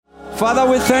Father,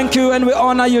 we thank you and we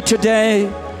honor you today.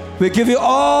 We give you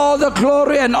all the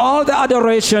glory and all the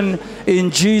adoration.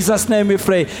 In Jesus' name we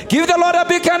pray. Give the Lord a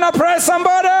big hand of praise,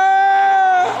 somebody.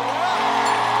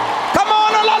 Come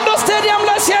on, Orlando Stadium,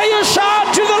 let's hear you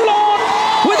shout to the Lord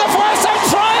with a voice of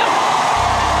triumph.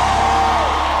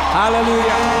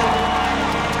 Hallelujah.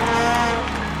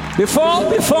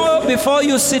 Before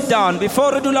you sit down,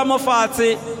 before Redula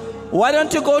Mofati, why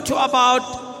don't you go to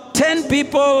about 10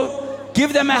 people,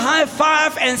 give them a high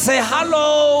five and say,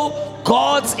 hello,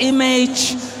 God's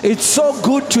image. It's so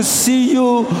good to see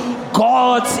you,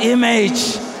 God's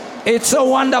image. It's so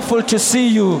wonderful to see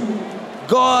you,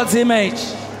 God's image.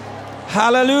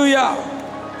 Hallelujah.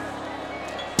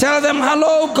 Tell them,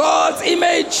 hello, God's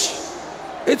image.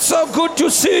 It's so good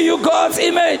to see you, God's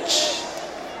image.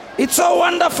 It's so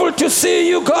wonderful to see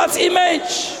you, God's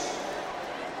image.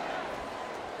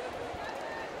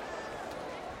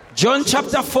 John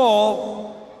chapter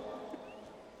 4.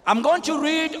 I'm going to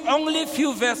read only a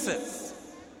few verses.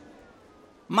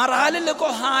 Marahali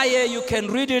leko higher, you can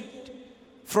read it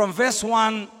from verse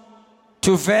 1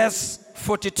 to verse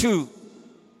 42.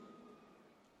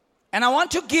 And I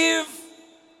want to give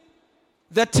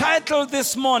the title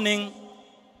this morning,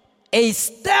 A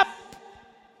Step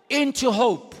into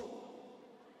Hope.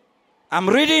 I'm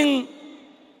reading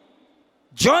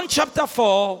John chapter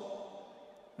 4,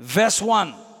 verse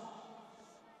 1.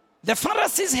 The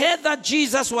Pharisees heard that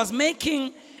Jesus was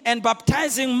making and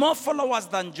baptizing more followers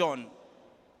than John.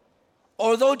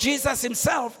 Although Jesus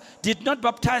himself did not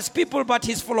baptize people, but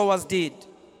his followers did.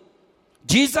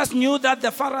 Jesus knew that the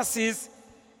Pharisees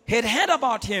had heard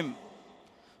about him.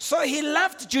 So he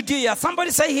left Judea.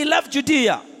 Somebody say he left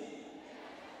Judea.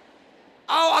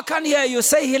 Oh, I can't hear you.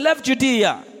 Say he left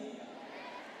Judea.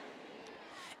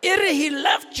 He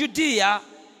left Judea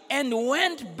and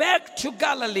went back to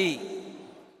Galilee.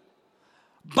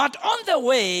 But on the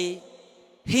way,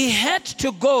 he had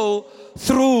to go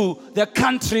through the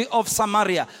country of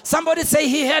Samaria. Somebody say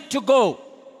he had to go.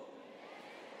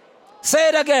 Say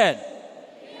it again.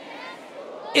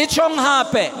 Ichong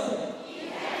hape.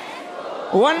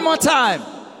 One more time.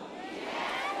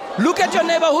 Look at your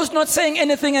neighbor who's not saying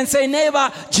anything and say,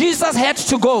 neighbor, Jesus had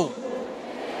to go.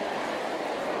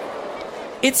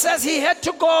 It says he had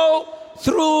to go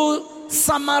through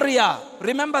Samaria.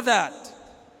 Remember that.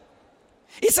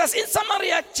 It says in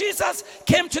Samaria, Jesus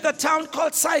came to the town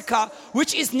called Sychar,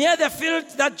 which is near the field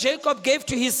that Jacob gave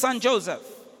to his son Joseph.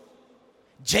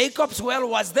 Jacob's well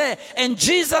was there, and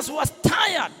Jesus was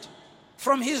tired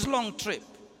from his long trip.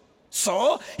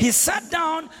 So he sat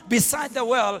down beside the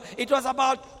well. It was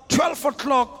about 12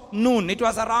 o'clock noon. It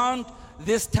was around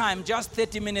this time, just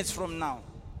 30 minutes from now.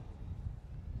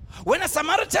 When a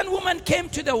Samaritan woman came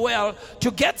to the well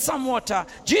to get some water,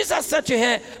 Jesus said to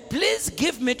her, please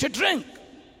give me to drink.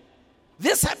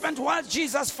 This happened while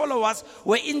Jesus' followers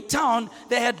were in town.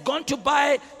 They had gone to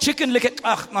buy chicken.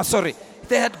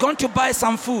 They had gone to buy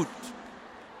some food.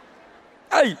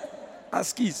 Hey,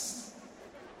 askis.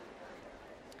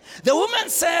 The woman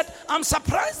said, I'm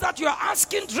surprised that you are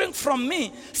asking drink from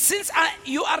me, since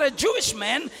you are a Jewish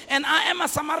man and I am a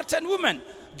Samaritan woman.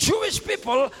 Jewish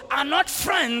people are not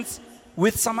friends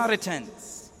with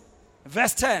Samaritans.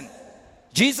 Verse 10.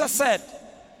 Jesus said,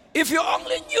 if you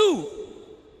only knew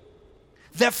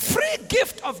the free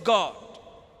gift of God,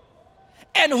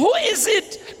 and who is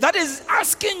it that is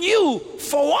asking you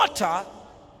for water,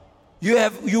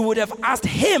 you would have asked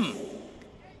him,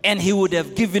 and he would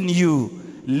have given you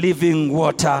living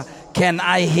water. Can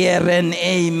I hear an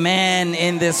amen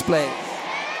in this place?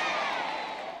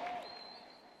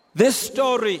 This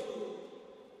story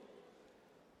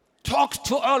talks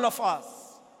to all of us.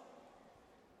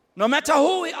 No matter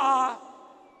who we are,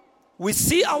 we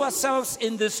see ourselves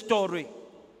in this story.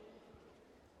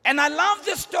 And I love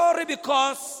this story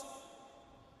because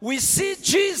we see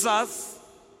Jesus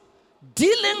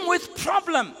dealing with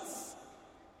problems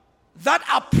that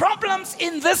are problems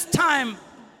in this time.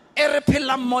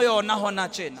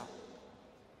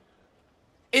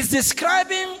 Is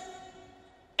describing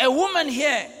a woman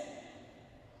here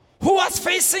who was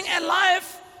facing a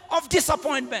life of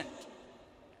disappointment.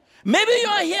 Maybe you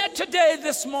are here today,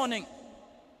 this morning,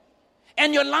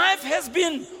 and your life has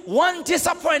been one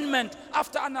disappointment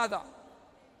after another.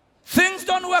 Things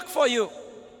don't work for you.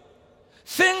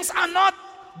 Things are not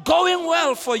going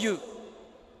well for you.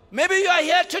 Maybe you are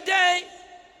here today,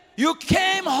 you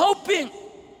came hoping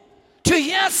to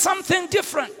hear something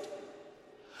different.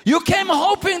 You came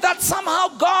hoping that somehow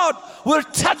God will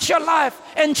touch your life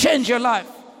and change your life.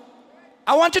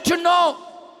 I want you to know,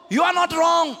 you are not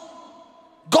wrong.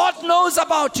 God knows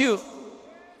about you.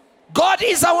 God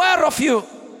is aware of you.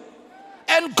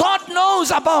 And God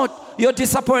knows about your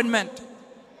disappointment.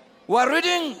 We're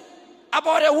reading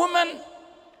about a woman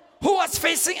who was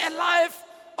facing a life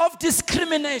of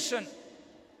discrimination.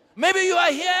 Maybe you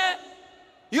are here,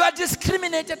 you are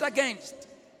discriminated against.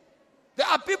 There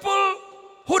are people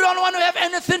who don't want to have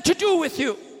anything to do with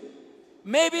you.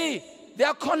 Maybe they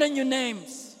are calling you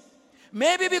names.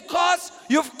 Maybe because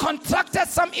you've contracted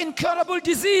some incurable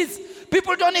disease,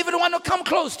 people don't even want to come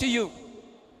close to you.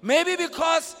 Maybe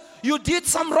because you did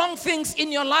some wrong things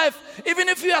in your life, even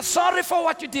if you are sorry for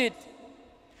what you did.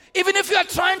 Even if you are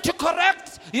trying to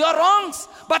correct your wrongs,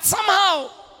 but somehow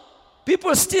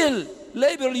people still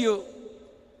label you.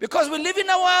 Because we live in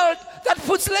a world that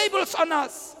puts labels on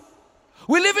us.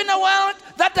 We live in a world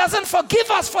that doesn't forgive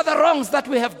us for the wrongs that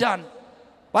we have done.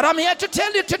 But I'm here to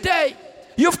tell you today,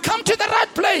 you've come to the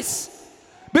right place.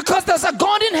 Because there's a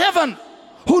God in heaven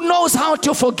who knows how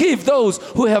to forgive those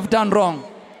who have done wrong.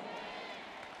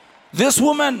 This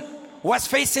woman was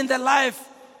facing the life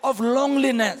of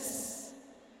loneliness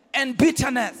and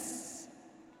bitterness.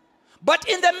 But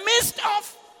in the midst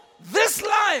of this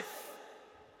life,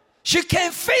 she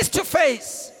came face to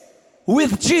face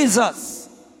with Jesus.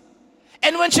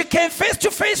 And when she came face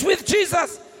to face with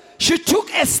Jesus, she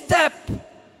took a step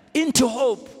into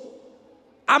hope.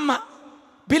 I'm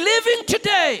believing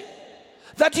today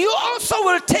that you also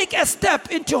will take a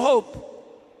step into hope.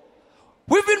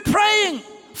 We've been praying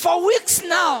for weeks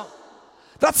now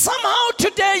that somehow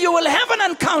today you will have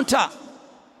an encounter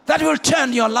that will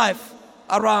turn your life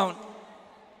around.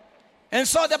 And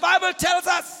so the Bible tells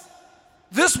us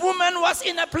this woman was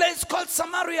in a place called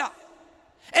Samaria,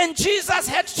 and Jesus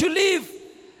had to leave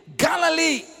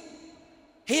Galilee.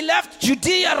 He left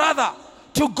Judea rather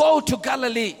to go to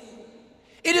Galilee.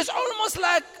 It is almost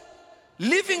like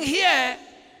living here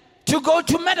to go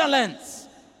to Meadowlands,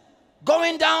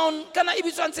 going down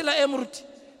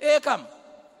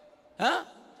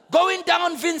going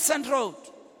down Vincent Road.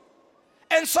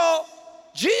 And so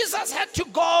Jesus had to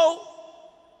go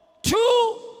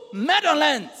to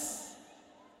Meadowlands,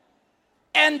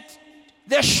 and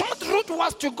the short route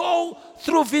was to go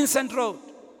through Vincent Road.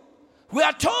 We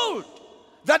are told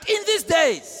that in these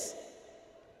days,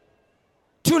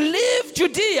 to leave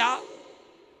Judea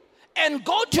and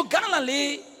go to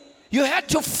Galilee, you had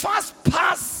to first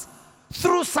pass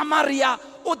through Samaria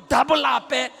or double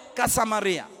up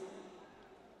Samaria.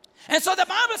 And so the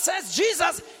Bible says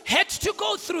Jesus had to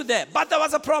go through there, but there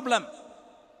was a problem.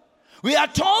 We are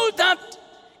told that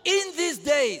in these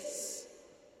days,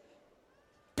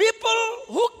 people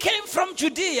who came from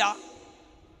Judea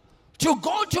to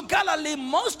go to Galilee,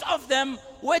 most of them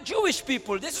were Jewish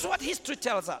people. This is what history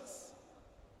tells us.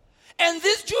 And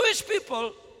these Jewish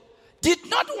people did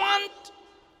not want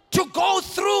to go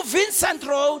through Vincent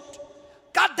Road,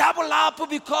 got double up,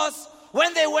 because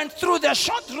when they went through the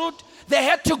short route, they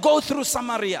had to go through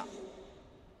Samaria.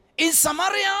 In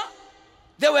Samaria,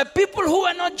 there were people who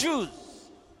were not Jews,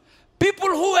 people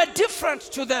who were different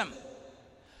to them,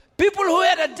 people who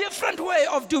had a different way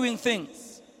of doing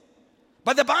things.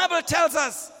 But the Bible tells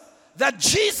us that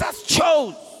Jesus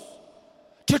chose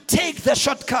to take the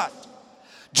shortcut.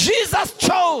 Jesus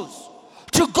chose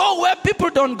to go where people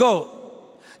don't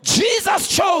go. Jesus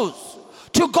chose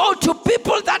to go to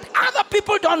people that other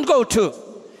people don't go to.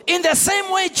 In the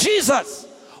same way, Jesus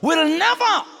will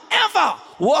never, ever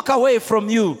walk away from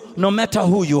you, no matter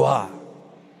who you are.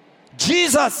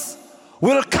 Jesus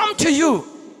will come to you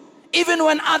even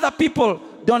when other people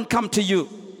don't come to you.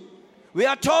 We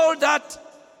are told that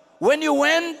when you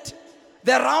went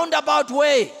the roundabout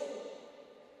way,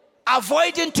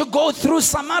 avoiding to go through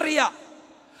Samaria,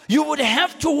 you would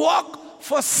have to walk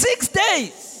for 6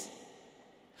 days.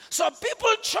 So people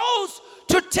chose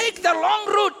to take the long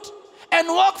route and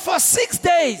walk for 6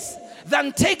 days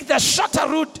than take the shorter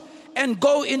route and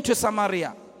go into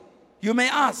Samaria. You may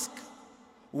ask,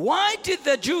 why did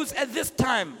the Jews at this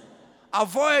time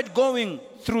avoid going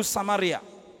through Samaria?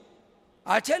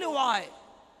 I'll tell you why.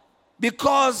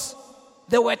 Because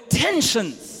there were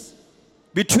tensions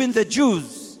between the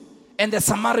Jews and the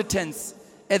Samaritans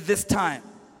at this time.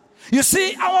 You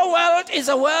see, our world is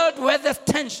a world where there's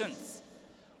tensions.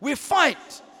 We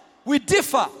fight, we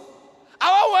differ.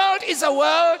 Our world is a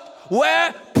world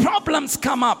where problems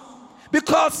come up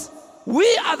because we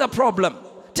are the problem.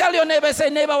 Tell your neighbor, say,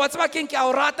 neighbor, what's working? You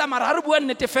are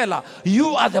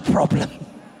the problem.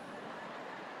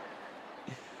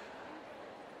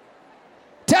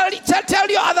 Tell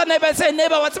your other neighbor, say,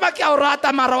 neighbor, what's working?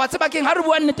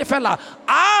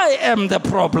 I am the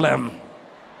problem.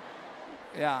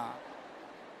 Yeah.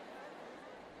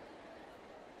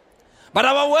 But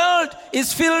our world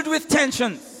is filled with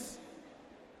tensions.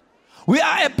 We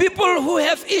are a people who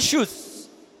have issues.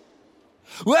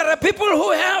 We are a people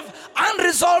who have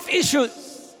unresolved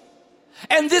issues.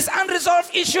 And these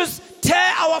unresolved issues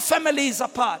tear our families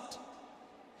apart.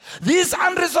 These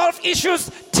unresolved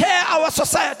issues tear our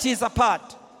societies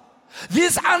apart.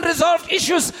 These unresolved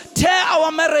issues tear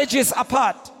our marriages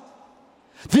apart.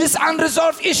 These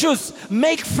unresolved issues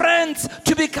make friends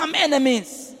to become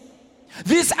enemies.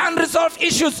 These unresolved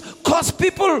issues cause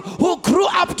people who grew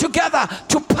up together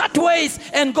to part ways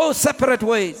and go separate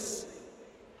ways.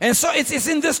 And so it is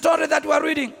in this story that we're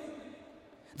reading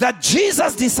that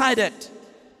Jesus decided,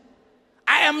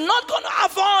 I am not going to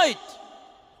avoid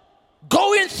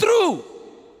going through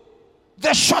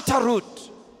the shorter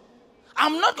route.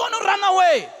 I'm not going to run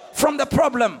away from the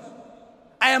problem.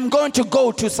 I am going to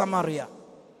go to Samaria.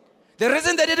 The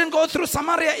reason they didn't go through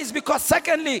Samaria is because,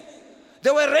 secondly,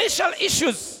 there were racial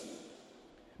issues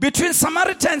between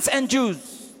Samaritans and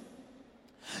Jews.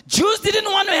 Jews didn't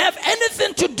want to have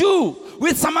anything to do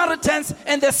with Samaritans,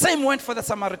 and the same went for the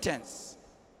Samaritans.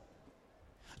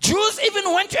 Jews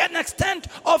even went to an extent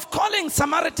of calling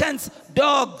Samaritans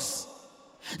dogs.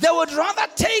 They would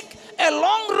rather take a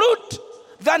long route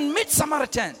than meet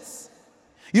Samaritans.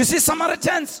 You see,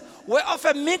 Samaritans were of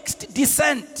a mixed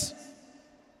descent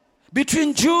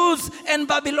between Jews and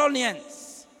Babylonians.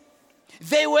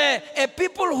 They were a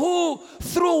people who,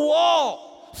 through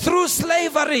war, through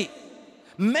slavery,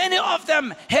 many of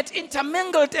them had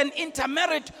intermingled and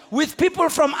intermarried with people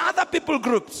from other people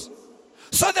groups.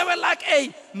 So they were like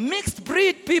a mixed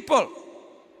breed people.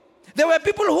 There were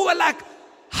people who were like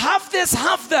half this,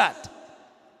 half that.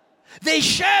 They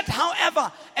shared,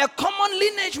 however, a common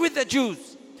lineage with the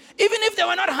Jews. Even if they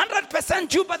were not 100%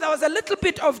 Jew, but there was a little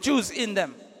bit of Jews in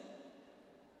them.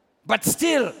 But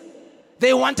still,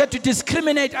 they wanted to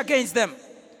discriminate against them.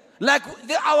 Like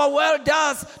our world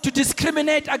does to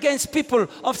discriminate against people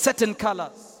of certain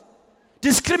colors.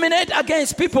 Discriminate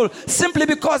against people simply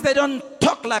because they don't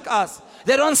talk like us.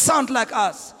 They don't sound like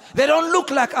us. They don't look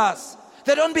like us.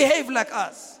 They don't behave like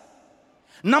us.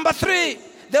 Number 3,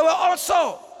 there were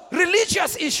also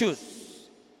religious issues.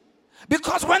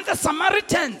 Because when the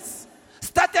Samaritans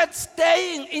started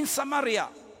staying in Samaria,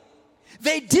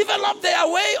 they developed their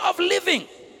way of living.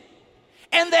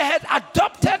 And they had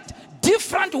adopted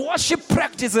different worship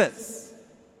practices.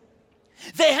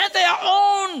 They had their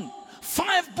own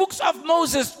 5 books of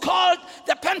Moses called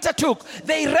the Pentateuch.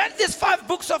 They read these 5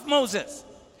 books of Moses.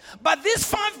 But these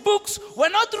 5 books were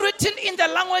not written in the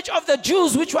language of the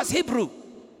Jews, which was Hebrew.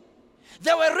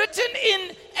 They were written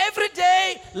in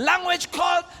everyday language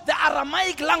called the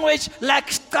Aramaic language, like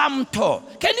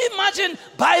Skamto. Can you imagine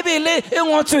Bible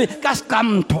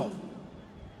Skamto?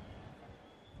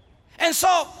 And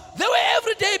so they were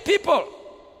everyday people.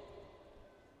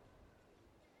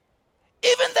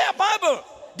 Even their Bible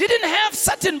didn't have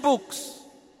certain books.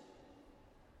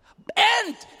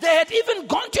 And they had even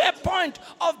gone to a point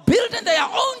of building their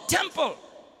own temple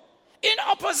in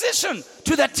opposition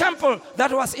to the temple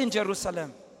that was in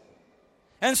Jerusalem.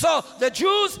 And so the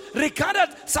Jews regarded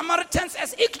Samaritans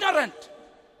as ignorant,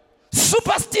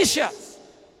 superstitious.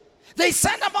 They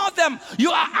said about them, you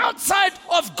are outside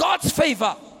of God's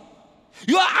favor.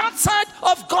 You are outside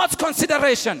of God's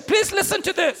consideration. Please listen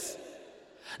to this.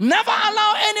 Never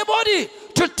allow anybody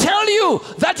to tell you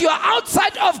that you are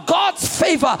outside of God's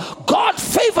favor. God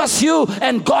favors you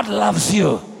and God loves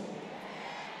you.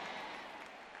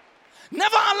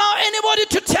 Never allow anybody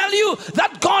to tell you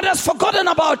that God has forgotten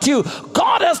about you.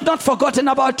 God has not forgotten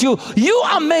about you. You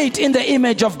are made in the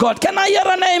image of God. Can I hear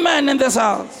an amen in this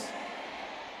house?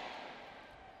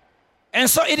 And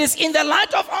so it is in the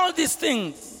light of all these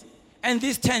things and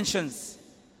these tensions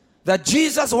that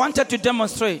Jesus wanted to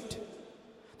demonstrate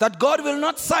that God will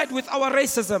not side with our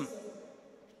racism.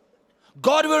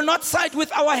 God will not side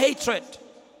with our hatred.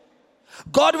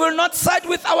 God will not side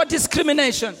with our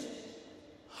discrimination.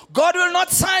 God will not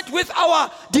side with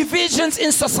our divisions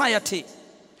in society.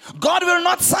 God will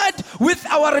not side with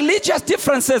our religious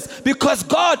differences, because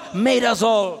God made us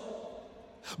all.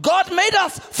 God made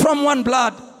us from one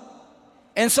blood.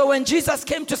 And so when Jesus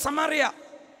came to Samaria,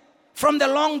 from the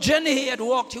long journey he had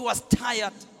walked, he was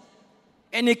tired.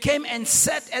 And he came and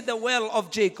sat at the well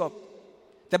of Jacob.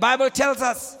 The Bible tells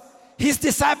us his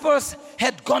disciples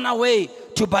had gone away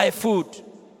to buy food.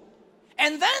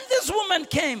 And then this woman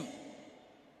came.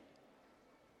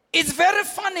 It's very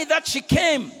funny that she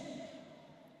came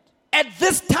at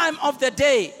this time of the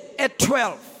day at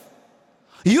 12.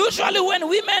 Usually when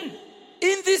women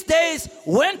in these days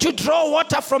went to draw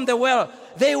water from the well,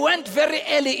 they went very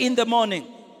early in the morning.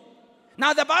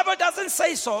 Now the Bible doesn't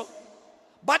say so,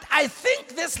 but I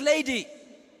think this lady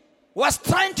was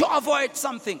trying to avoid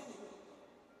something.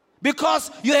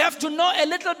 Because you have to know a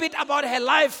little bit about her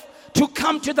life to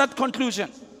come to that conclusion.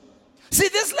 See,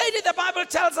 this lady, the Bible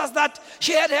tells us that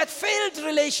she had had failed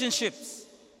relationships.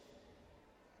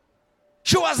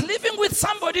 She was living with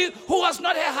somebody who was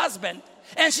not her husband,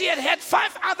 and she had had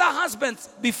 5 other husbands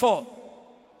before.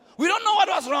 We don't know what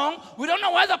was wrong. We don't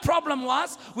know where the problem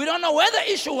was. We don't know where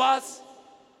the issue was.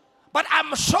 But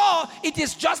I'm sure it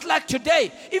is just like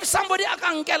today. If somebody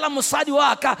akankela musadi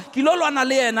waka, kilolo na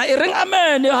lena, iring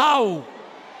amen, how?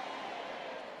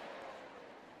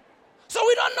 So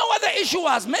we don't know what the issue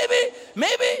was. Maybe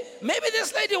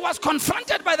this lady was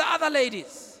confronted by the other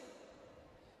ladies.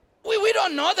 We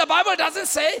don't know. The Bible doesn't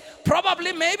say.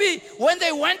 Probably, maybe when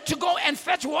they went to go and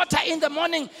fetch water in the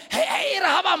morning, hey,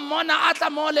 rahaba mona atla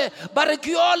mole,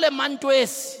 barikiole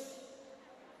mantwesi.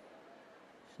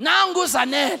 Nangu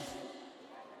zanele.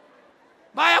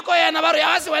 Baya ko yena bari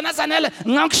yazi wena zanele,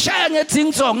 ngakushaya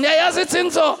ngezinzo, ngiyayazi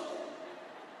izinzo.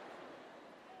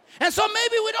 And so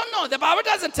maybe we don't know. The Bible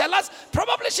doesn't tell us.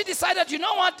 Probably she decided, you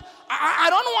know what? I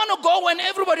don't want to go when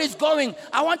everybody is going.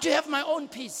 I want to have my own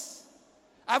peace.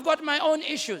 I've got my own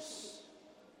issues.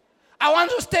 I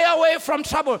want to stay away from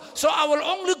trouble. So I will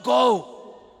only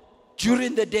go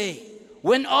during the day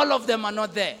when all of them are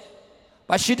not there.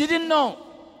 But she didn't know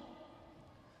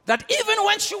that even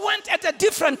when she went at a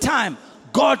different time,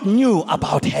 God knew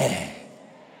about her.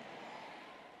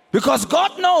 Because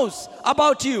God knows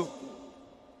about you.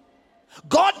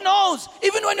 God knows,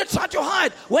 even when you try to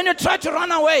hide, when you try to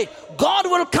run away, God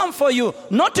will come for you,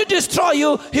 not to destroy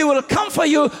you. He will come for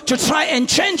you to try and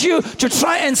change you, to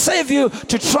try and save you,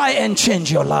 to try and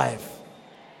change your life.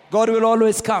 God will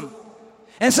always come.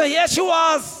 And so here she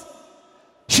was.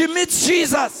 She meets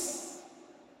Jesus.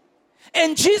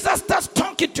 And Jesus starts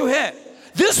talking to her.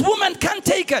 This woman can't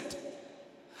take it.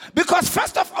 Because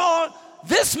first of all,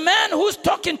 this man who's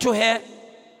talking to her,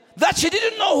 that she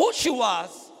didn't know who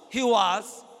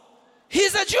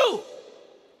he's a Jew.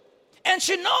 And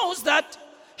she knows that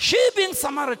she being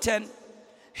Samaritan,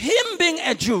 him being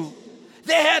a Jew,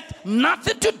 they had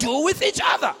nothing to do with each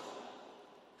other.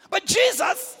 But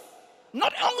Jesus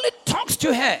not only talks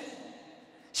to her,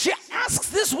 she asks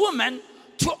this woman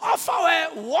to offer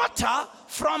her water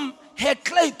from her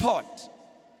clay pot.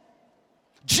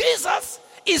 Jesus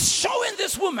is showing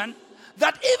this woman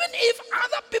that even if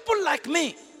other people like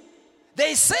me,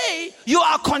 they say you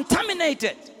are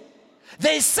contaminated,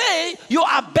 they say you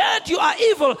are bad, you are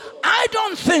evil, I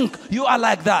don't think you are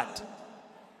like that.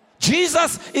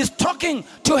 Jesus is talking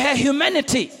to her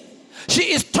humanity.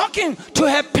 She is talking to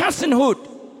her personhood.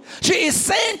 She is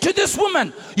saying to this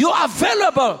woman, you are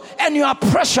valuable and you are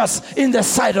precious in the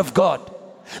sight of God.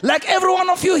 Like every one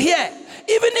of you here,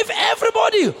 even if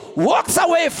everybody walks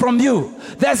away from you,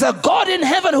 there's a God in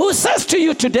heaven who says to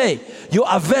you today, you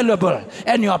are valuable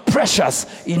and you are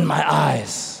precious in my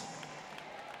eyes.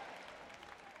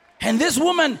 And this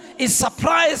woman is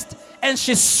surprised and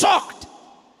she's shocked.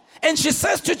 And she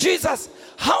says to Jesus,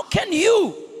 how can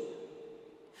you,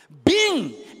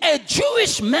 being a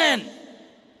Jewish man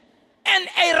and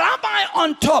a rabbi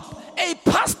on top, a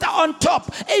pastor on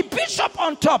top, a bishop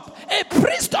on top, a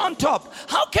priest on top,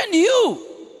 how can you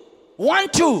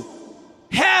want to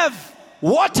have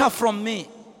water from me?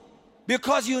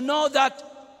 Because you know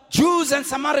that Jews and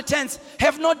Samaritans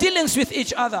have no dealings with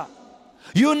each other.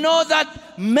 You know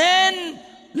that men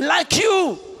like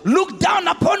you look down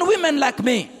upon women like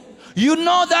me. You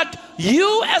know that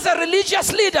you as a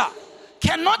religious leader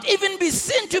cannot even be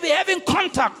seen to be having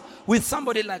contact with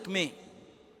somebody like me.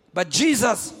 But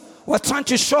Jesus was trying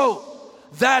to show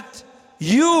that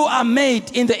you are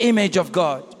made in the image of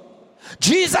God.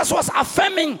 Jesus was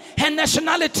affirming her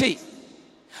nationality.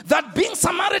 That being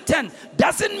Samaritan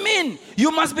doesn't mean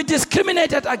you must be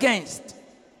discriminated against.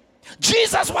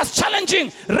 Jesus was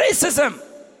challenging racism.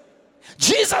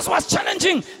 Jesus was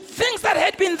challenging things that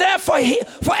had been there for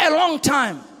a long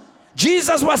time.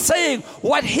 Jesus was saying,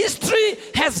 what history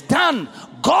has done,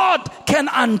 God can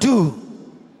undo.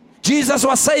 Jesus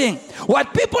was saying,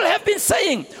 what people have been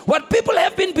saying, what people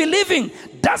have been believing,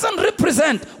 doesn't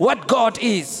represent what God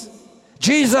is.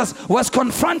 Jesus was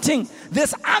confronting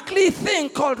this ugly thing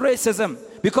called racism.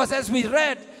 Because as we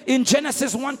read in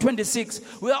Genesis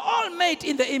 1:26, we are all made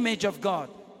in the image of God.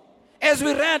 As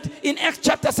we read in Acts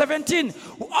chapter 17,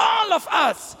 all of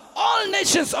us, all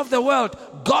nations of the world,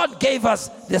 God gave us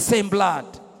the same blood.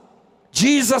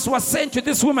 Jesus was saying to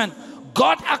this woman,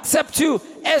 God accepts you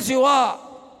as you are.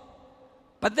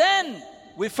 But then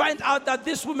we find out that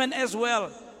this woman as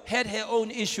well had her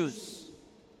own issues.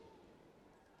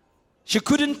 She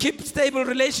couldn't keep stable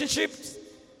relationships.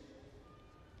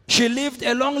 She lived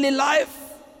a lonely life.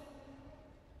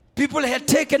 People had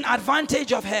taken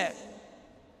advantage of her.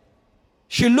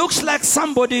 She looks like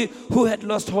somebody who had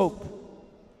lost hope.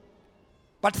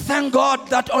 But thank God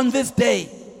that on this day,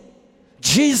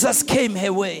 Jesus came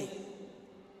her way.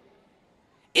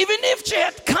 Even if she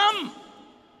had come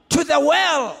to the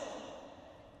well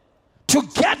to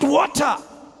get water,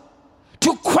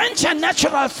 to quench her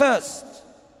natural thirst,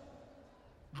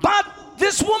 but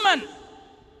this woman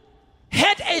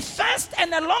had a thirst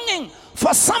and a longing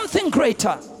for something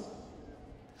greater.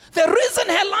 The reason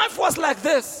her life was like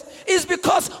this is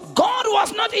because God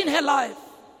was not in her life.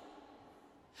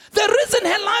 The reason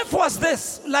her life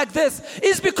was like this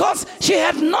is because she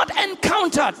had not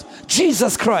encountered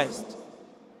Jesus Christ.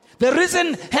 The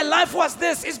reason her life was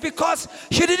this is because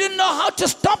she didn't know how to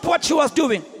stop what she was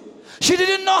doing. She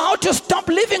didn't know how to stop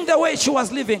living the way she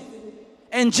was living.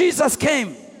 And Jesus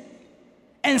came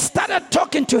and started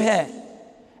talking to her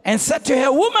and said to her,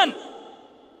 "Woman,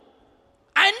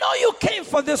 I know you came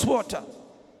for this water,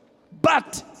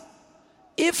 but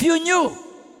if you knew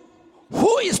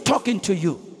who is talking to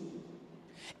you,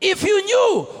 if you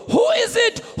knew who is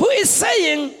it who is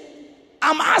saying,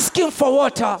 'I'm asking for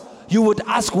water,' you would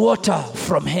ask water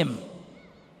from him.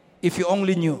 If you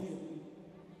only knew."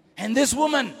 And this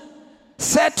woman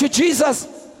said to Jesus,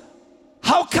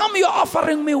 "How come you're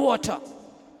offering me water?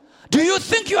 Do you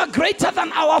think you are greater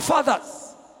than our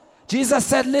fathers?" Jesus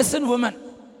said, "Listen, woman,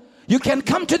 you can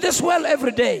come to this well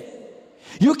every day.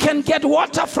 You can get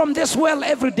water from this well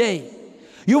every day.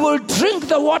 You will drink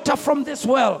the water from this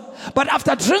well. But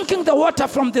after drinking the water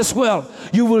from this well,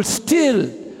 you will still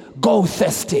go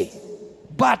thirsty.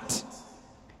 But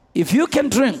if you can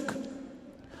drink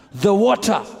the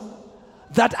water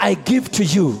that I give to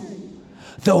you,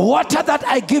 the water that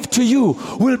I give to you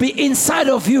will be inside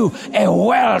of you, a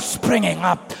well springing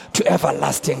up to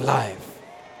everlasting life."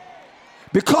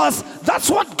 Because that's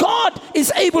what God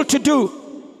is able to do.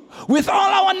 With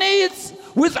all our needs,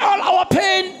 with all our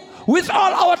pain, with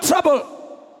all our trouble,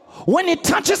 when He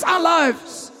touches our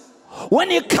lives, when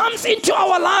He comes into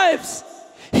our lives,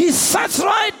 He sets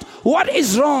right what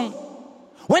is wrong.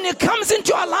 When He comes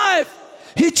into our life,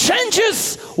 He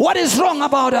changes what is wrong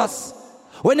about us.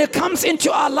 When He comes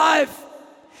into our life,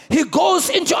 He goes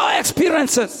into our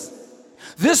experiences.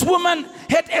 This woman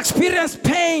had experienced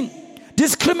pain,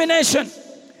 discrimination,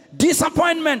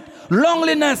 disappointment,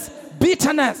 loneliness,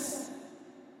 bitterness.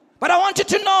 But I want you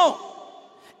to know,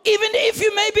 even if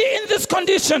you may be in this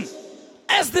condition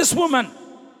as this woman,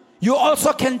 you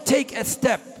also can take a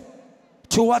step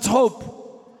towards hope.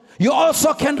 You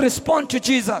also can respond to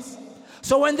Jesus.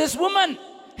 So when this woman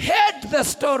heard the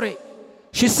story,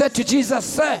 she said to Jesus,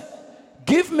 "Sir,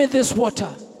 give me this water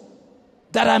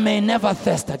that I may never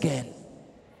thirst again."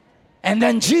 And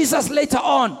then Jesus later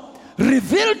on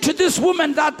revealed to this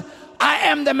woman that, "I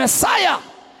am the Messiah."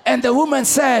 And the woman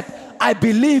said, "I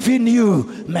believe in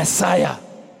you, Messiah."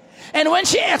 And when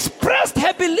she expressed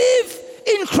her belief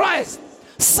in Christ,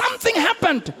 something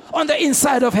happened on the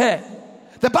inside of her.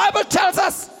 The Bible tells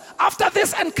us after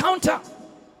this encounter,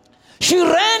 she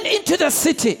ran into the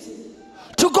city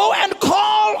to go and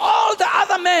call all the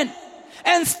other men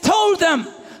and told them,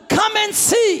 "Come and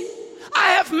see,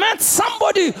 I have met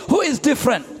somebody who is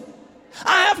different.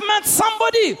 I have met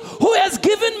somebody who has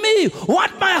given me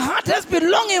what my heart has been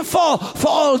longing for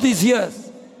all these years.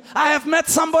 I have met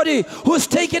somebody who's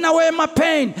taken away my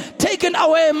pain, taken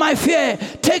away my fear,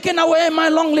 taken away my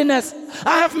loneliness.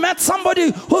 I have met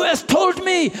somebody who has told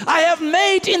me I have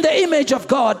made in the image of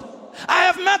God. I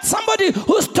have met somebody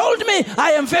who's told me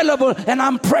I am valuable and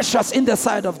I'm precious in the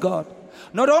sight of God."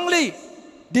 Not only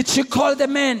did she call the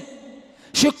men,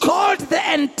 she called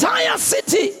the entire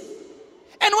city.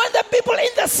 And when the people in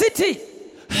the city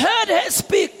heard her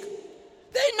speak,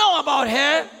 they know about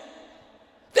her.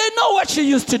 They know what she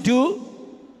used to do.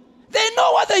 They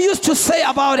know what they used to say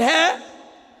about her.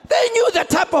 They knew the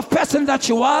type of person that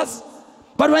she was.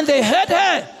 But when they heard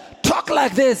her talk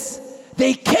like this,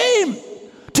 they came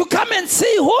to come and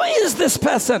see, who is this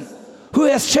person who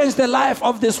has changed the life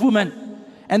of this woman?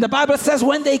 And the Bible says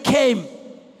when they came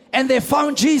and they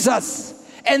found Jesus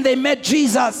and they met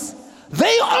Jesus,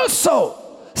 they also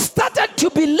started to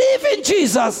believe in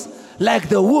Jesus like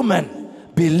the woman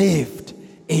believed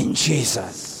in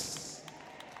Jesus.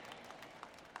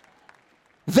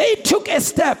 They took a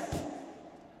step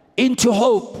into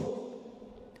hope.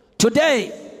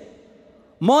 Today,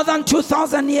 more than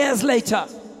 2,000 years later,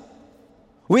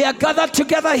 we are gathered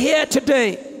together here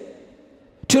today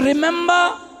to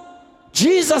remember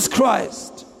Jesus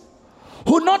Christ,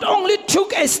 who not only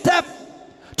took a step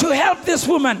to help this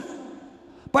woman,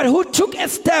 but who took a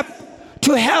step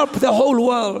to help the whole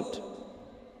world.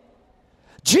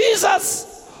 Jesus,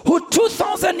 who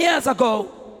 2,000 years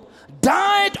ago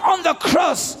died on the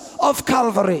cross of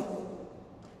Calvary.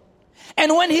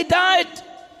 And when he died,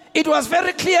 it was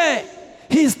very clear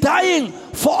he's dying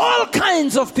for all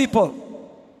kinds of people.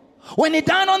 When he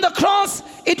died on the cross,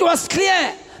 it was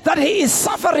clear that he is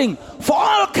suffering for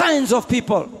all kinds of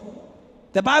people.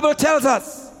 The Bible tells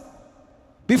us,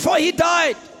 before he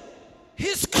died,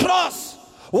 his cross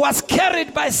was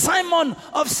carried by Simon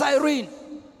of Cyrene.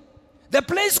 The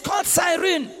place called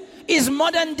Cyrene is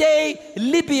modern day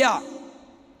Libya.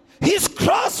 His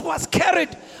cross was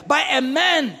carried by a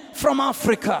man from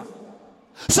Africa.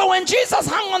 So when Jesus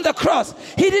hung on the cross,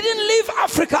 he didn't leave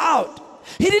Africa out.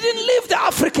 He didn't leave the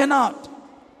African out.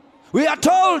 We are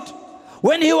told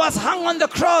when he was hung on the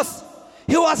cross,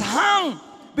 he was hung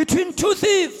between two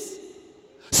thieves.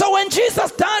 So when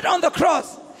Jesus died on the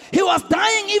cross, he was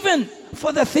dying even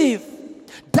for the thief.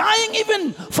 Dying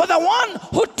even for the one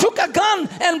who took a gun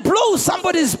and blew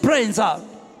somebody's brains out.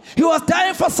 He was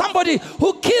dying for somebody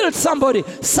who killed somebody.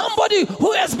 Somebody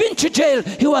who has been to jail.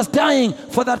 He was dying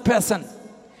for that person.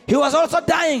 He was also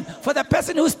dying for the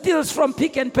person who steals from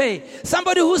Pick and Pay.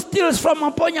 Somebody who steals from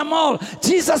Mamponya Mall.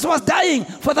 Jesus was dying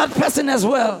for that person as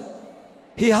well.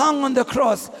 He hung on the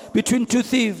cross between two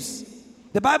thieves.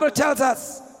 The Bible tells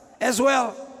us as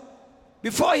well,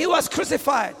 before he was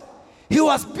crucified, he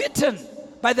was beaten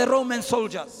by the Roman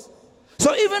soldiers.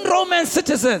 So even Roman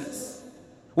citizens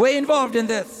were involved in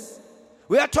this.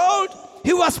 We are told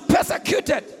he was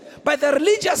persecuted by the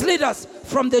religious leaders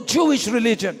from the Jewish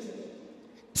religion.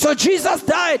 So Jesus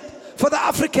died for the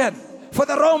African, for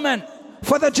the Roman,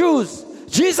 for the Jews.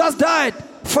 Jesus died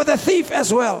for the thief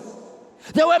as well.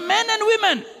 There were men and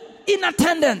women in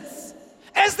attendance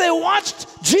as they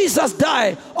watched Jesus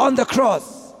die on the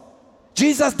cross.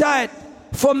 Jesus died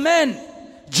for men.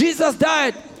 Jesus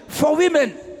died for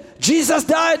women. Jesus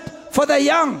died for the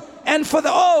young and for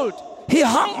the old. He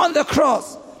hung on the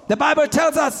cross. The Bible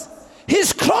tells us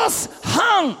his cross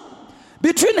hung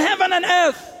between heaven and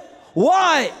earth.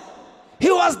 Why? He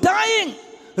was dying,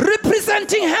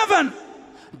 representing heaven.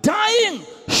 Dying,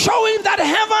 showing that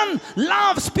heaven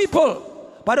loves people.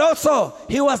 But also,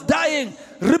 he was dying,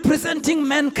 representing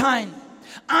mankind.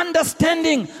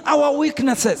 Understanding our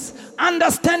weaknesses,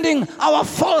 understanding our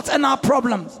faults and our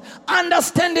problems,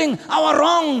 understanding our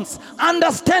wrongs,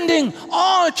 understanding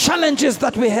all challenges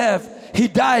that we have. He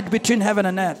died between heaven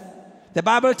and earth. The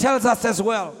Bible tells us as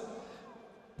well,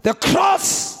 the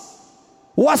cross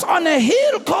was on a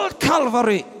hill called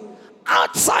Calvary,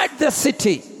 outside the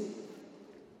city.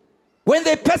 When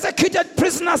they persecuted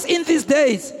prisoners in these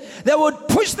days, they would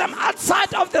push them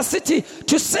outside of the city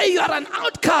to say, you are an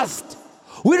outcast.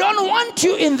 We don't want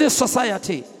you in this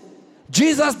society.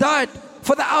 Jesus died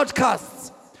for the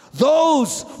outcasts,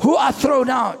 those who are thrown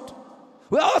out.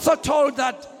 We're also told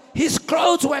that his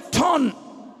clothes were torn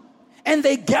and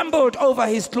they gambled over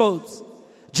his clothes.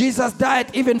 Jesus died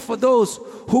even for those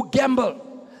who gamble.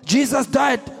 Jesus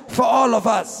died for all of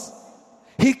us.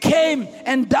 He came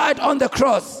and died on the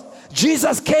cross.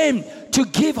 Jesus came to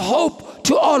give hope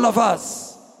to all of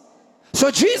us. So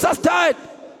Jesus died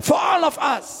for all of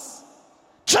us.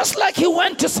 Just like he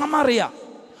went to Samaria,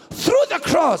 through the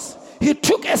cross, he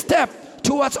took a step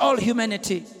towards all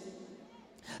humanity.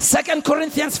 2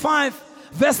 Corinthians 5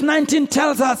 verse 19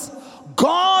 tells us,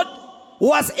 God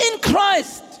was in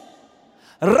Christ,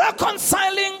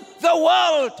 reconciling the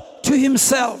world to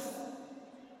himself,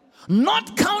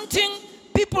 not counting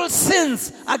people's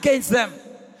sins against them.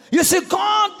 You see,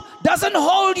 God doesn't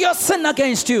hold your sin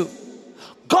against you.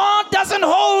 God doesn't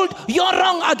hold your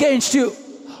wrong against you.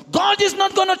 God is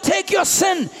not going to take your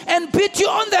sin and beat you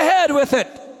on the head with it.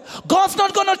 God's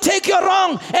not going to take your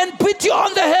wrong and beat you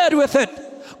on the head with it.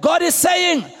 God is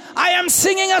saying, I am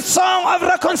singing a song of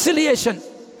reconciliation.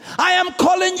 I am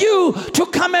calling you to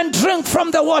come and drink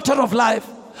from the water of life.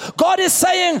 God is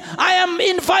saying, I am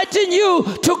inviting you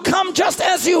to come just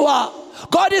as you are.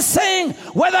 God is saying,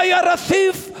 whether you're a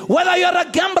thief, whether you're a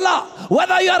gambler,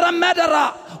 whether you're a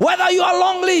murderer, whether you are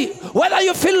lonely, whether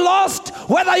you feel lost,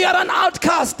 whether you're an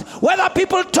outcast, whether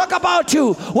people talk about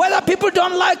you, whether people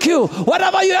don't like you,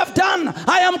 whatever you have done,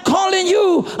 I am calling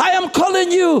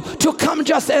you to come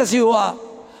just as you are.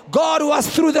 God was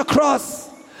through the cross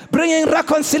bringing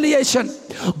reconciliation.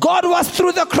 God was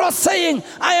through the cross saying,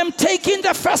 I am taking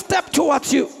the first step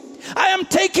towards you. I am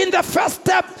taking the first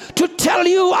step to tell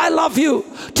you I love you,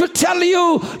 to tell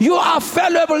you you are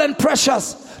valuable and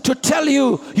precious, to tell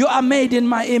you you are made in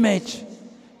my image.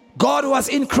 God was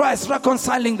in Christ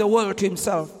reconciling the world to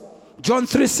himself. John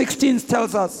 3:16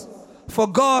 tells us, for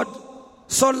God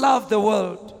so loved the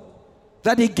world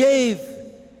that he gave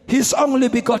his only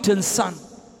begotten Son,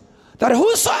 that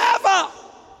whosoever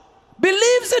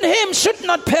believes in him should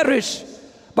not perish,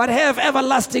 but have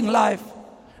everlasting life.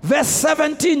 Verse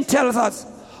 17 tells us,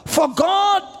 for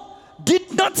God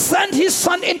did not send his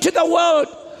Son into the world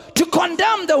to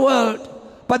condemn the world,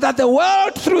 but that the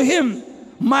world through him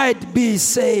might be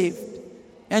saved.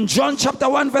 And John chapter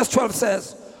 1 verse 12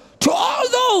 says, to all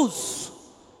those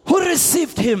who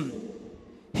received him,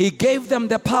 he gave them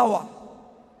the power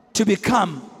to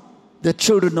become the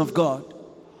children of God.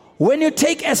 When you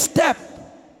take a step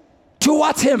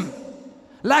towards him,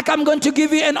 like I'm going to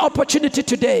give you an opportunity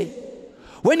today,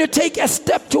 when you take a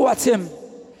step towards him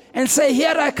and say,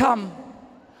 here I come.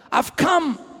 I've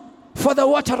come for the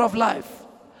water of life.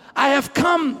 I have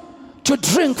come to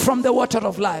drink from the water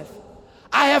of life.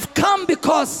 I have come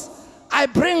because I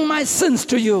bring my sins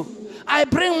to you. I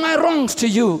bring my wrongs to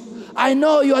you. I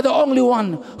know you are the only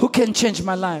one who can change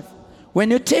my life.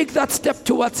 When you take that step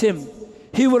towards him,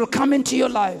 he will come into your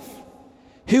life.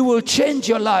 He will change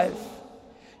your life.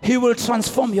 He will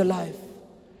transform your life.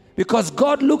 Because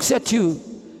God looks at you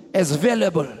as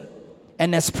valuable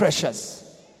and as precious.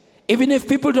 Even if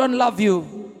people don't love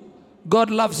you, God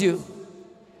loves you.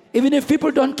 Even if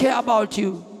people don't care about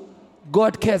you,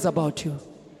 God cares about you.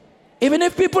 Even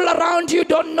if people around you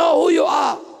don't know who you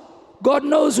are, God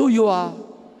knows who you are.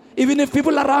 Even if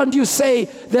people around you say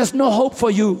there's no hope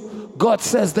for you, God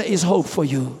says there is hope for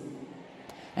you.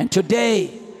 And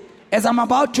today, as I'm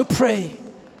about to pray,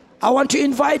 I want to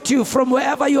invite you from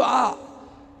wherever you are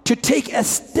to take a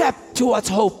step towards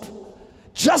hope,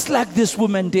 just like this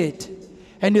woman did.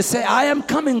 And you say, I am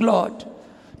coming, Lord,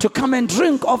 to come and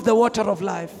drink of the water of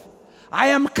life. I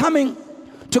am coming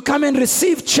to come and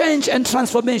receive change and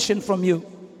transformation from you.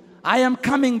 I am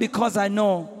coming because I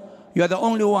know you are the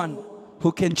only one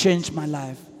who can change my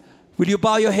life. Will you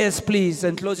bow your heads, please,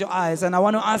 and close your eyes? And I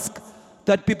want to ask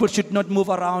that people should not move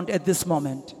around at this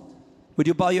moment. Would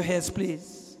you bow your heads,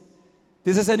 please?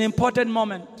 This is an important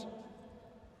moment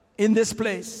in this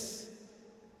place.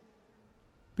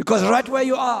 Because right where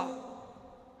you are,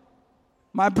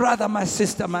 my brother, my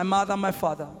sister, my mother, my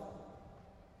father,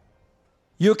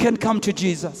 you can come to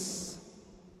Jesus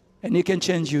and he can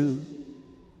change you.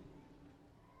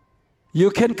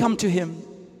 You can come to him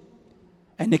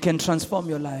and he can transform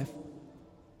your life.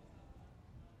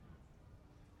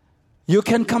 You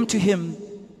can come to him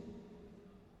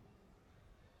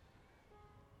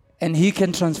and he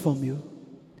can transform you.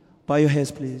 Bow your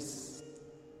heads, please.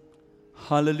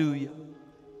 Hallelujah.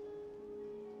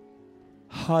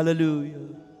 Hallelujah.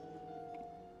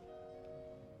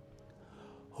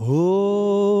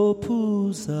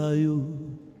 Ophuzayo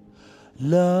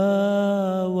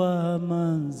lawa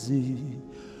manzi,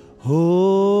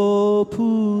 ophuzayo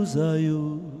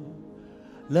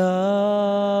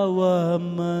lawa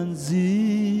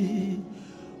manzi,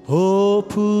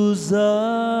 ophuzayo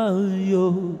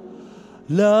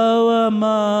lawa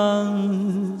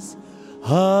manzi,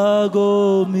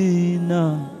 agomina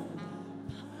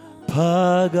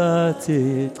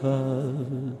phakathi cha,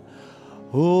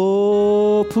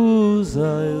 ophuzayo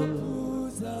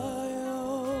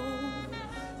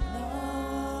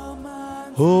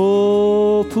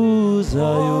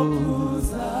ophuzayo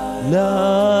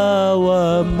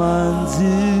lawa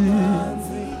manzi,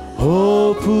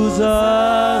 ophuzayo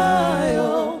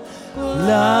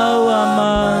lawa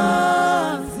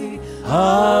manzi,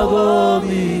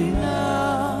 agomina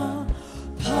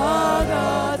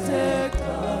phakathi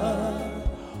cha,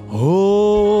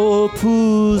 ophuzayo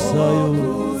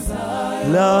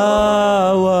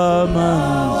lawa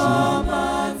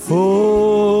manzi,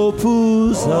 ophuzayo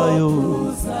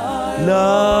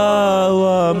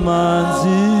lawa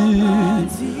manzi,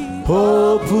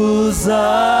 ophuzayo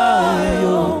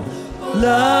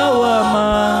lawa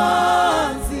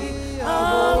manzi,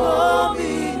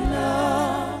 agomina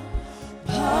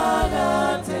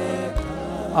phakathi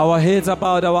cha. Our heads are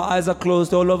bowed, our eyes are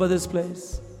closed all over this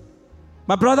place.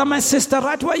 My brother, my sister,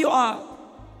 right where you are,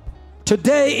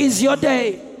 today is your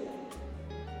day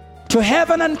to have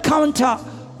an encounter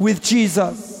with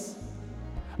Jesus.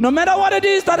 No matter what it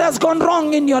is that has gone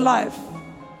wrong in your life,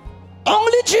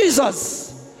 only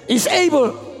Jesus is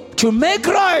able to make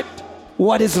right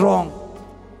what is wrong.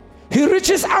 He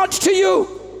reaches out to you.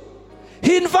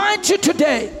 He invites you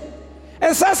today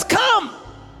and says, come,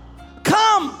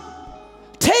 come,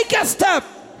 take a step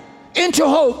into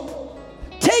hope.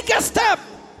 Take a step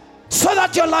so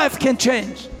that your life can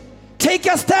change. Take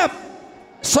a step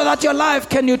so that your life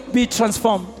can be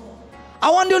transformed. I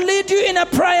want to lead you in a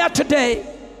prayer today,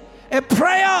 a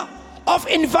prayer of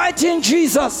inviting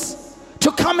Jesus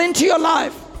to come into your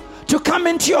life, to come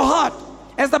into your heart.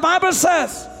 As the Bible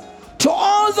says, to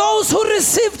all those who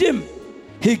received him,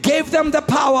 he gave them the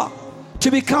power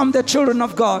to become the children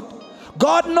of God.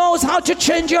 God knows how to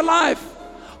change your life.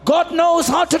 God knows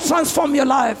how to transform your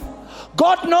life.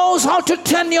 God knows how to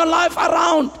turn your life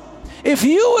around. If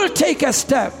you will take a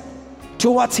step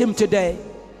towards Him today,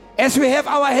 as we have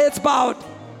our heads bowed,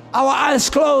 our eyes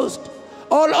closed,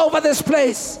 all over this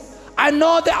place, I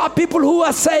know there are people who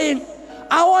are saying,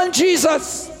 I want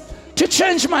Jesus to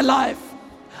change my life.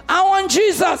 I want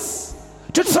Jesus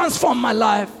to transform my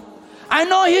life. I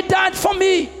know He died for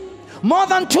me more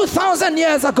than 2,000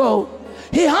 years ago.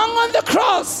 He hung on the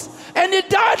cross and He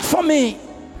died for me.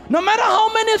 No matter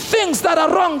how many things that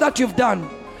are wrong that you've done,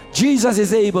 Jesus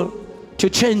is able to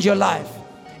change your life.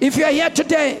 If you're here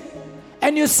today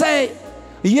and you say,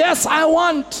 yes, I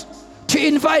want to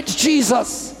invite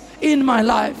Jesus in my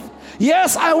life.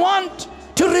 Yes, I want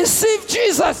to receive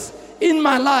Jesus in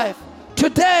my life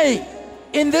today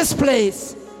in this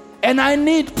place, and I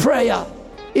need prayer.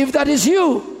 If that is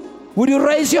you, would you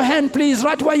raise your hand, please,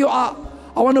 right where you are?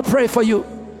 I want to pray for you.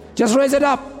 Just raise it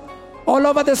up all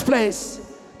over this place.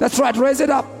 That's right, raise it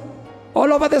up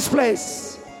all over this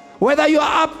place. Whether you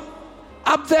are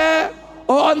up there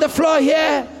or on the floor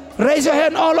here, raise your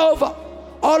hand all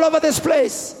over this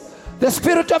place. The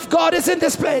Spirit of God is in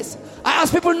this place. I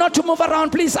ask people not to move around,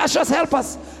 please. Ushers, help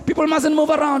us. People mustn't move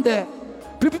around there.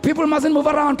 People mustn't move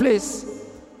around, please.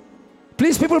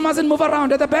 Please, people mustn't move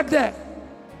around at the back there.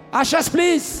 Ushers,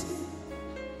 please.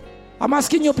 I'm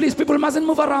asking you, please. People mustn't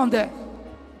move around there.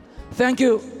 Thank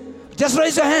you. Just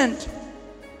raise your hand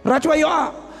right where you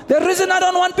are. The reason I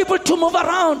don't want people to move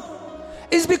around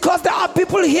is because there are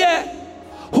people here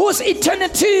whose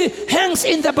eternity hangs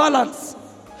in the balance.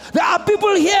 There are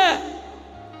people here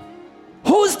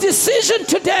whose decision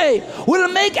today will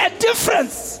make a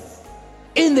difference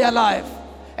in their life.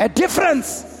 A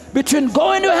difference between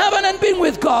going to heaven and being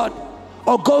with God,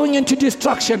 or going into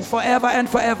destruction forever and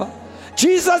forever.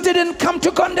 Jesus didn't come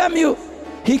to condemn you.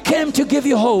 He came to give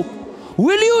you hope.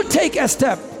 Will you take a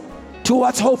step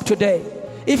towards hope today?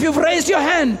 If you've raised your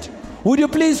hand, would you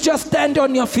please just stand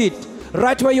on your feet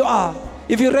right where you are?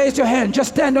 If you raised your hand,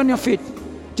 just stand on your feet.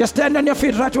 Just stand on your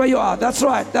feet right where you are. That's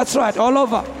right. That's right. All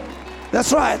over.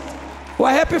 That's right.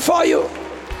 We're happy for you.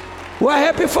 We're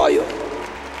happy for you.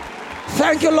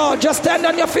 Thank you, Lord. Just stand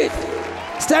on your feet.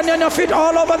 Stand on your feet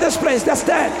all over this place. Just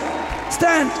stand.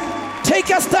 Stand. Take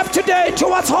a step today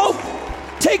towards hope.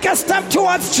 Take a step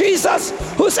towards Jesus,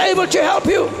 who's able to help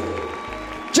you.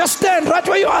 Just stand right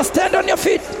where you are. Stand on your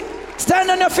feet. Stand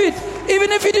on your feet.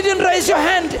 Even if you didn't raise your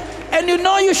hand and you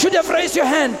know you should have raised your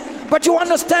hand, but you want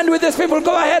to stand with these people,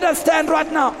 go ahead and stand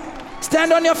right now.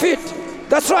 Stand on your feet.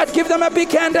 That's right. Give them a big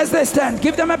hand as they stand.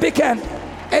 Give them a big hand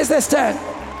as they stand.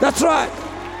 That's right.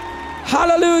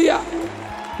 Hallelujah.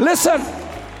 Listen,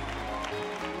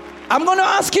 I'm going to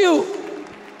ask you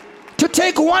to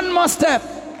take one more step.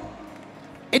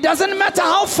 It doesn't matter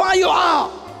how far you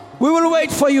are. We will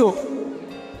wait for you.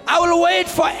 I will wait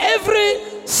for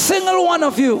every single one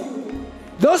of you.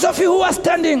 Those of you who are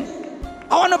standing,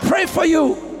 I want to pray for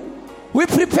you. We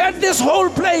prepared this whole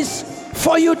place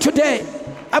for you today.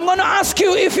 I'm going to ask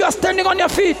you, if you are standing on your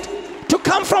feet, to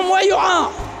come from where you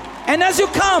are. And as you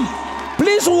come,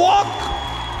 please walk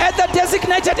at the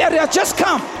designated area. Just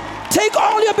come. Take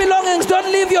all your belongings.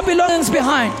 Don't leave your belongings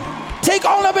behind. Take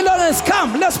all your belongings.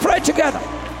 Come. Let's pray together.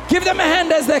 Give them a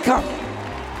hand as they come.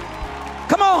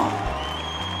 Come on.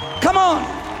 Come on.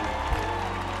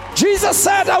 Jesus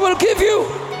said, I will give you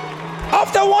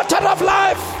of the water of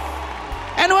life.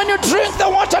 And when you drink the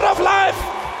water of life,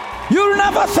 you'll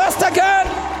never thirst again.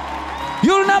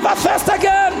 You'll never thirst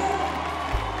again.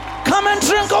 Come and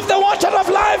drink of the water of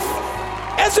life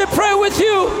as we pray with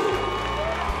you.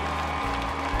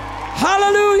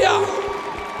 Hallelujah.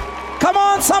 Come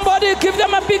on, somebody, give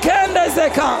them a big hand as they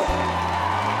come.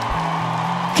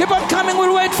 Keep on coming,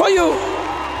 we'll wait for you.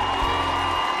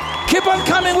 Keep on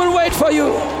coming, we'll wait for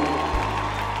you.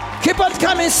 Keep on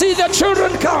coming, see the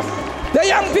children come. The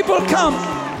young people come.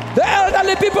 The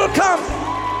elderly people come.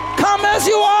 Come as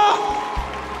you are.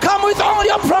 Come with all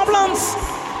your problems.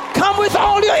 Come with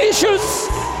all your issues.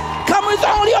 Come with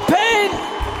all your pain.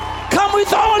 Come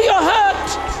with all your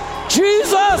hurt.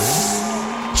 Jesus.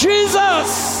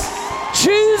 Jesus.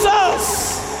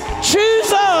 Jesus.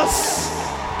 Jesus.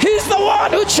 He's the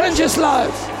one who changes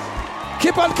lives.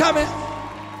 Keep on coming.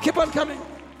 Keep on coming.